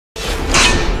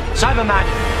Cyberman,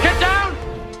 get down!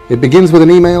 It begins with an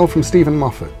email from Stephen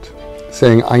Moffat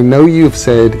saying, I know you've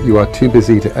said you are too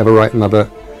busy to ever write another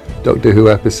Doctor Who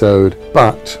episode,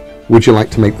 but would you like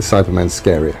to make the Cybermen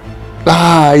scarier?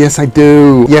 Ah, yes I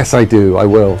do. Yes I do, I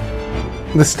will.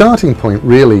 The starting point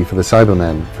really for the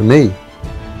Cybermen, for me,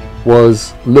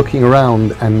 was looking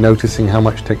around and noticing how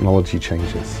much technology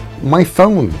changes. My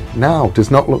phone now does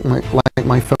not look like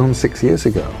my phone 6 years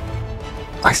ago.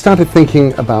 I started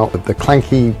thinking about the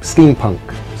clanky steampunk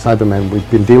Cybermen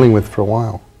we've been dealing with for a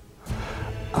while.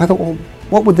 I thought, well,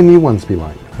 what would the new ones be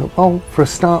like? I thought, well, for a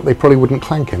start, they probably wouldn't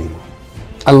clank anymore.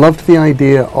 I loved the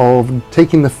idea of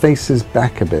taking the faces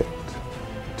back a bit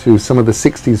to some of the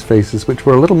 60s faces, which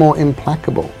were a little more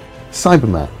implacable.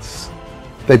 Cybermats.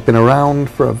 They'd been around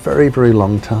for a very, very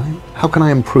long time. How can I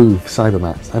improve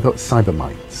Cybermats? I thought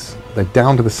cybermites. They're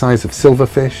down to the size of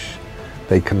silverfish.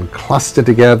 They can cluster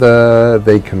together.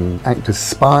 They can act as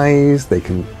spies. They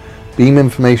can beam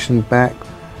information back.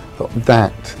 I thought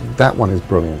that one is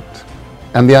brilliant.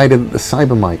 And the idea that the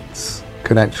cybermites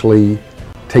could actually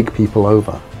take people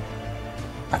over.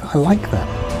 I like that.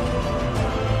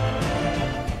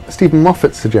 Stephen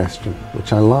Moffat's suggestion,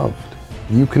 which I loved.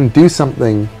 You can do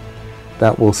something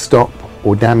that will stop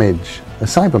or damage a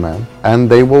Cyberman, and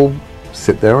they will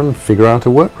sit there and figure out a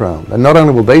workaround. And not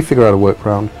only will they figure out a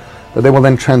workaround, but they will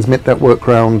then transmit that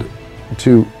workaround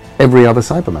to every other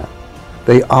Cyberman.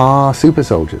 They are super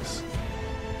soldiers.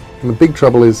 And the big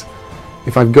trouble is,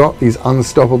 if I've got these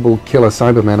unstoppable killer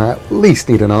Cybermen, I at least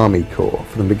need an army corps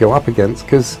for them to go up against,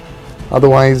 because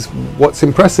otherwise, what's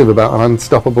impressive about an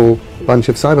unstoppable bunch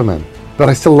of Cybermen? But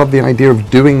I still love the idea of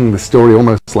doing the story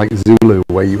almost like Zulu,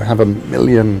 where you have 1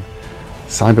 million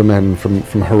Cybermen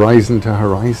from horizon to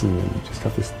horizon, and you just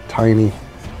have this tiny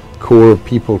core of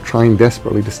people trying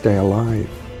desperately to stay alive.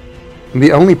 And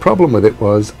the only problem with it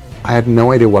was, I had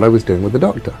no idea what I was doing with the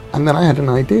Doctor. And then I had an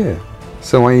idea.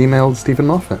 So I emailed Stephen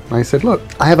Moffat, and I said, look,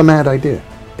 I have a mad idea.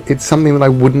 It's something that I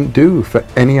wouldn't do for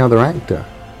any other actor,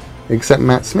 except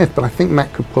Matt Smith, but I think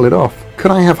Matt could pull it off.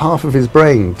 Could I have half of his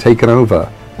brain taken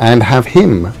over and have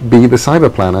him be the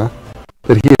cyber planner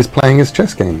that he is playing his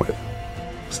chess game with?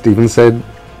 Stephen said,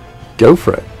 go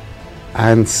for it.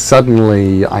 And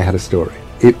suddenly I had a story.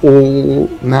 It all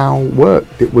now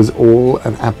worked. It was all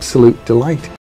an absolute delight.